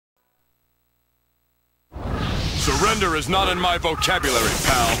Surrender is not in my vocabulary,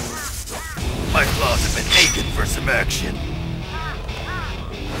 pal. My claws have been aching for some action.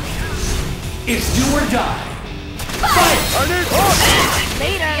 It's do or die. Fight! I need help!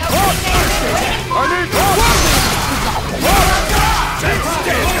 Later! I need help! Take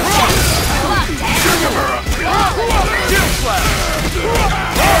Shield slash!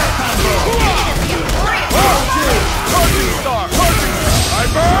 Charging star! I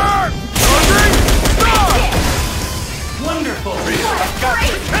burn! Charging star! Wonderful! I've got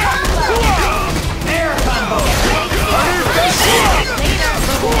this! Air combo!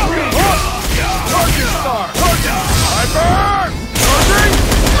 Charging star! I burn! Charging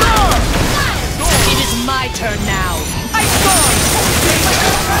star! It is my turn now! I storm!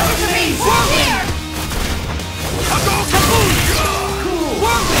 I'm going kaboom!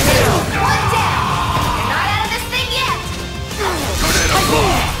 One down! You're not out of this thing yet!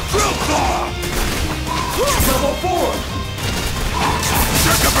 Double four!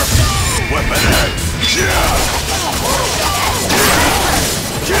 Weapon X!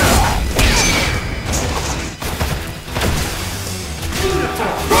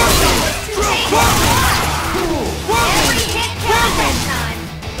 Every hit counts that time!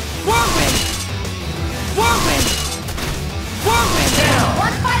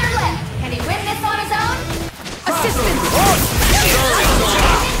 One fighter left! Can he win this on his own? Assistance!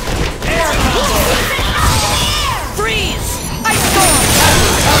 Air combo! Freeze! I storm!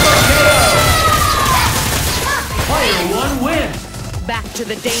 Player one wins! Back to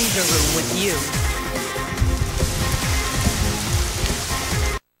the danger room with you.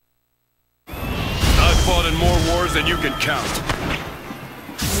 I've fought in more wars than you can count.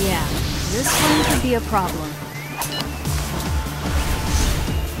 Yeah, this one could be a problem.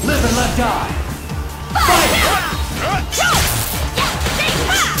 Live and let die!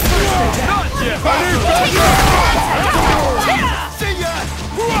 Not yet! I need backup! See ya!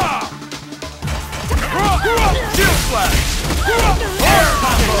 Shield slash! Air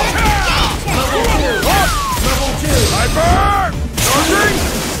combo! Level two! I burn! Charging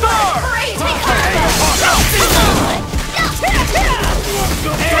star!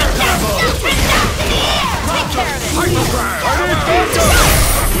 Air combo! I need backup!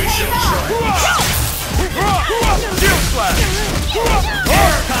 Shield slash!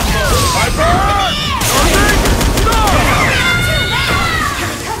 Air combo! I burn! Charging star!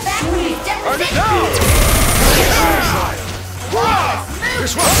 I need help!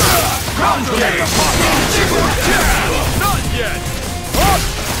 This one's Ground game! not yet!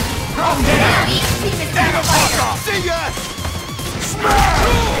 Ground down! See ya!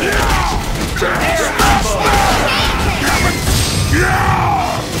 Air combo!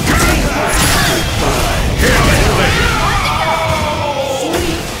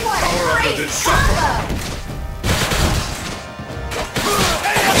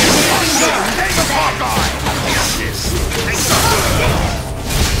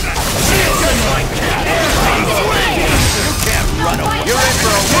 You're in for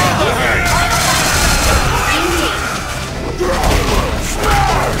a whirl!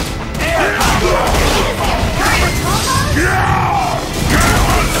 Air combo!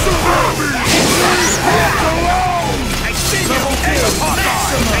 I see you! Hang up,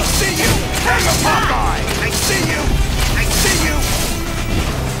 Hawkeye! I see you! Hang up, Hawkeye! I see you! I see you!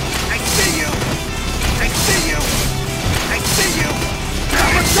 I see you! I see you! I see you!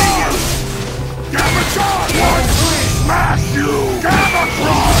 Gamatron! Gamatron! 1-3! Smash you!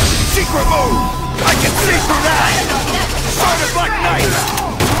 Gamatron! Secret move! I can see through that! Sword of Black Knight! Is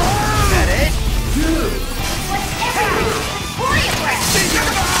that it? I see you!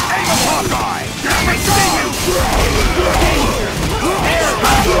 Hang up, Hawkeye! I see you!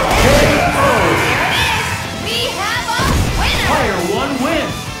 We have a winner! Player one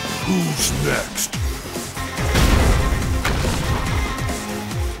wins! Who's next?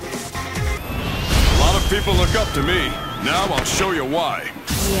 A lot of people look up to me. Now I'll show you why.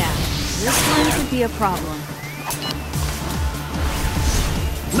 Yeah, this one could be a problem.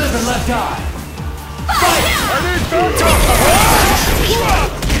 Live and let die! I need backup!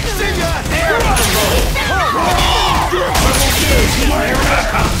 See ya! Air combo!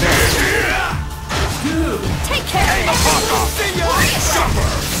 Take care of it! See ya!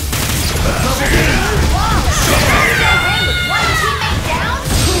 One teammate down?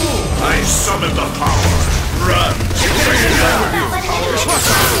 I summon the power! Run!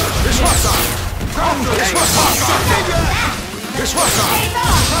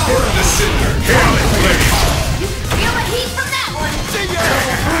 Burn the cinder! Hail it, flame! Feel the heat from that one! Air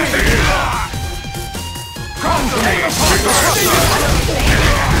combo!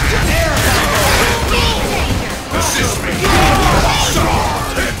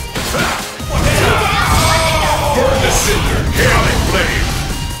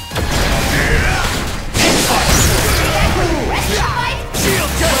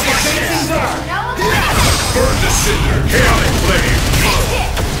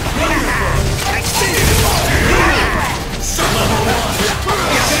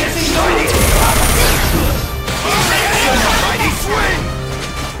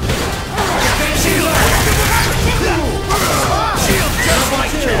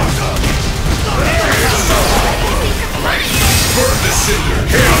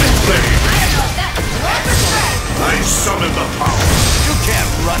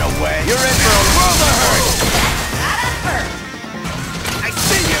 run away. You're in for a world of hurt. I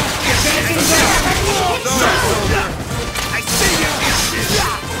see you. I see you.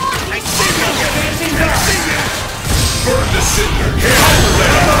 I see you. I see you. Burn the cinder!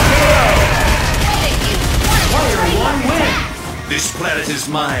 Player 1 win! This planet is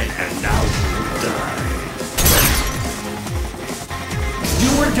mine, and now you will die. Do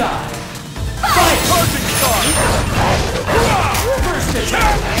or die. Fight! Charging star! First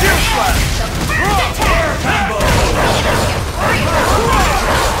attack! Air flash! Air combo!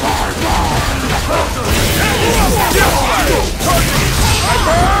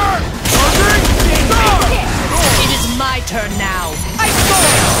 It is my turn now.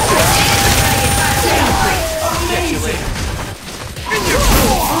 Amazing!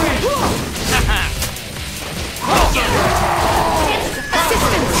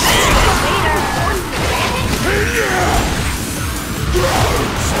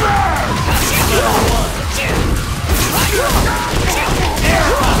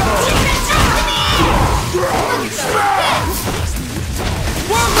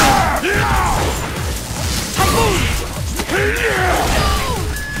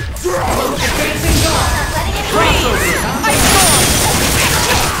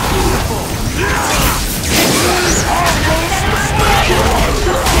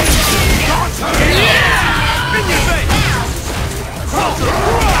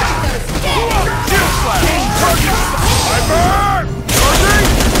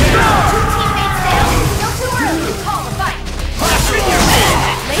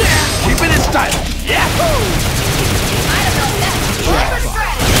 Keep it in style.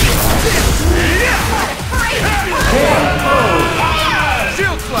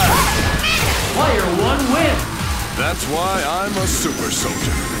 Shield flash! Player 1 win! That's why I'm a super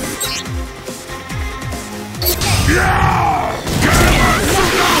soldier.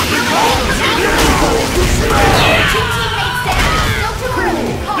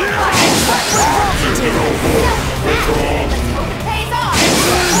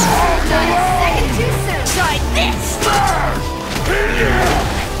 Try this! Player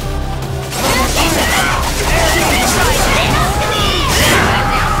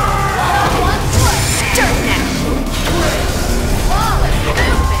 2 win!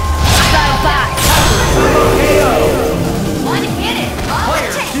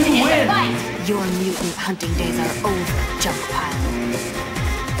 Your mutant hunting days are over, junk pile.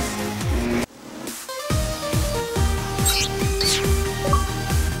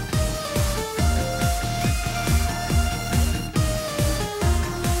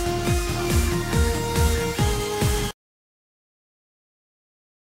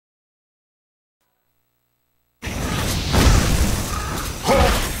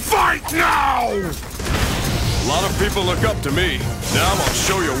 Fight now! A lot of people look up to me. Now I'll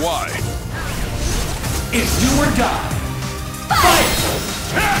show you why. It's do or die. Fight!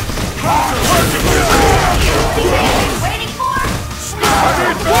 Waiting for?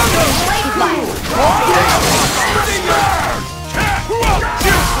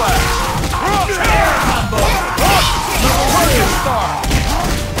 Shield flash! Air combo! Charging star!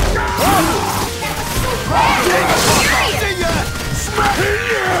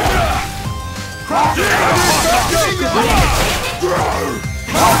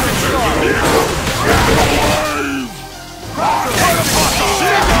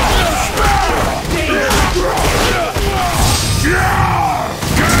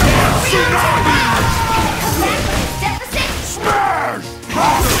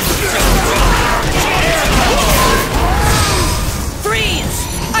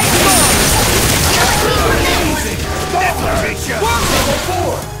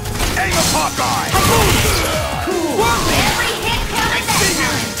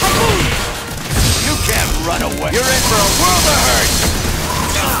 Run away. You're in for a world of hurt.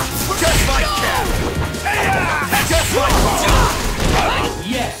 Just like Cap. Just like Cap.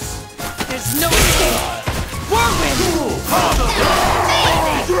 Yes! There's no escape. Cool!